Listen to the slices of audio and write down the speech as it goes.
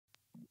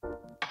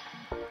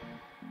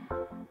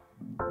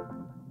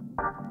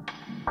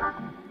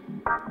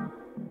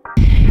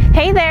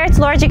Hey there, it's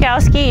Laura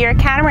Jagielski, your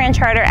catamaran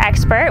charter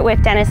expert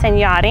with Denison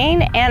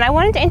Yachting, and I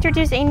wanted to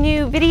introduce a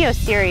new video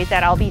series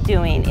that I'll be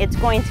doing. It's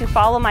going to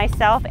follow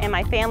myself and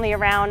my family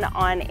around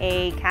on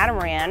a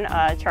catamaran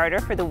charter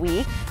for the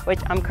week, which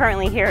I'm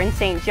currently here in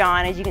St.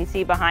 John, as you can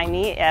see behind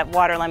me at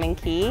Water Lemon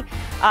Key.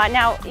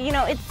 Now, you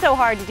know, it's so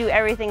hard to do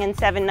everything in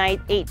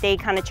 7-night, 8-day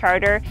kind of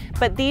charter,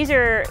 but these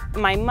are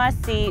my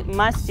must-see,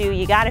 must-do.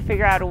 You got to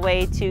figure out a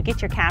way to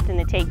get your captain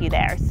to take you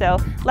there. So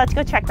let's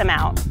go check them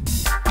out.